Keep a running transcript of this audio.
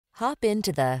Hop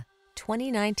into the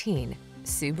 2019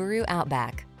 Subaru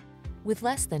Outback. With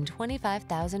less than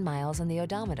 25,000 miles on the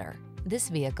odometer, this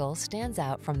vehicle stands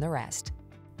out from the rest.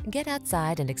 Get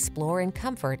outside and explore in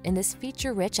comfort in this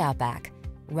feature-rich Outback.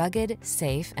 Rugged,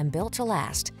 safe, and built to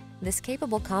last, this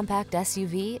capable compact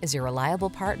SUV is your reliable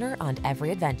partner on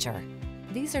every adventure.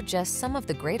 These are just some of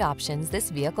the great options this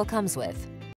vehicle comes with: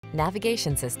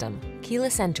 navigation system,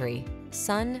 keyless entry,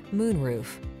 sun, moon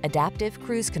roof, adaptive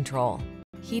cruise control,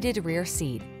 heated rear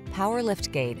seat, power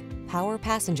liftgate, power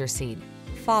passenger seat,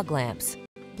 fog lamps,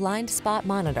 blind spot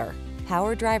monitor,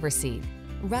 power driver seat.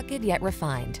 Rugged yet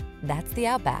refined, that's the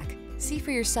Outback. See for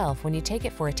yourself when you take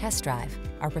it for a test drive.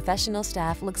 Our professional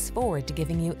staff looks forward to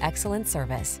giving you excellent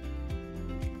service.